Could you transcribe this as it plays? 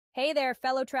Hey there,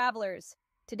 fellow travelers!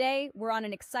 Today, we're on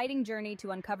an exciting journey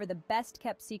to uncover the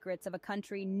best-kept secrets of a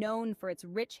country known for its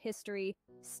rich history,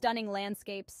 stunning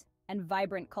landscapes, and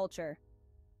vibrant culture.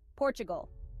 Portugal.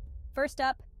 First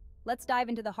up, let's dive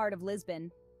into the heart of Lisbon,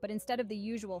 but instead of the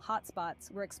usual hotspots,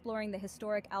 we're exploring the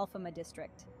historic Alfama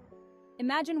district.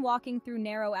 Imagine walking through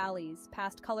narrow alleys,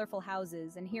 past colorful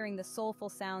houses, and hearing the soulful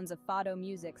sounds of fado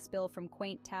music spill from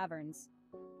quaint taverns.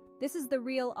 This is the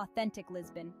real, authentic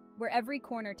Lisbon, where every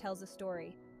corner tells a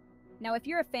story. Now, if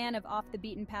you're a fan of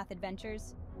off-the-beaten-path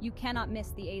adventures, you cannot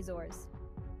miss the Azores.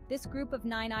 This group of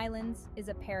 9 islands is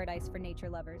a paradise for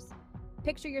nature lovers.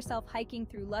 Picture yourself hiking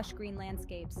through lush green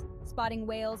landscapes, spotting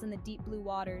whales in the deep blue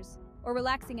waters, or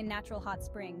relaxing in natural hot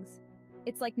springs.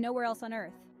 It's like nowhere else on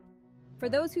Earth. For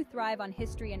those who thrive on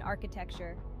history and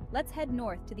architecture, let's head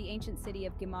north to the ancient city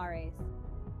of Guimarães.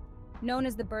 Known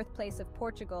as the birthplace of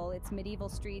Portugal, its medieval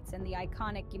streets and the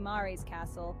iconic Guimarães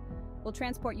Castle will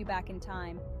transport you back in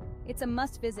time. It's a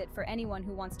must-visit for anyone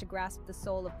who wants to grasp the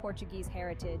soul of Portuguese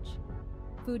heritage.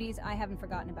 Foodies, I haven't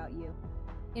forgotten about you.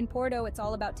 In Porto, it's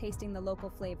all about tasting the local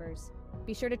flavors.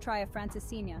 Be sure to try a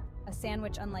francesinha, a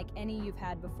sandwich unlike any you've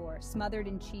had before, smothered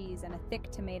in cheese and a thick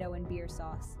tomato and beer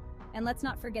sauce. And let's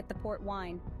not forget the port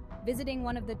wine. Visiting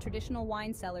one of the traditional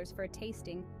wine cellars for a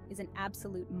tasting is an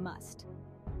absolute must.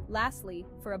 Lastly,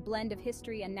 for a blend of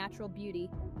history and natural beauty,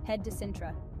 head to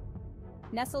Sintra.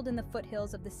 Nestled in the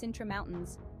foothills of the Sintra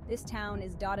Mountains, this town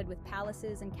is dotted with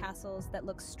palaces and castles that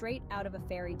look straight out of a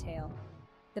fairy tale.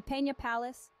 The Peña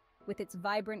Palace, with its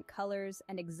vibrant colors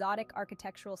and exotic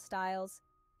architectural styles,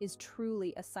 is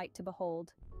truly a sight to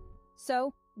behold.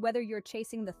 So, whether you're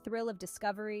chasing the thrill of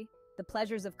discovery, the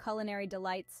pleasures of culinary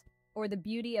delights, or the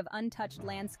beauty of untouched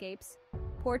landscapes,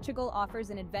 Portugal offers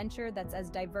an adventure that's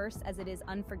as diverse as it is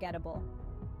unforgettable.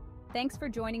 Thanks for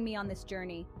joining me on this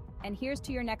journey, and here's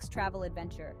to your next travel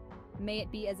adventure. May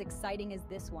it be as exciting as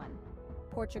this one.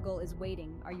 Portugal is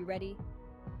waiting. Are you ready?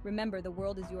 Remember, the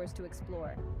world is yours to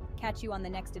explore. Catch you on the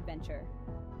next adventure.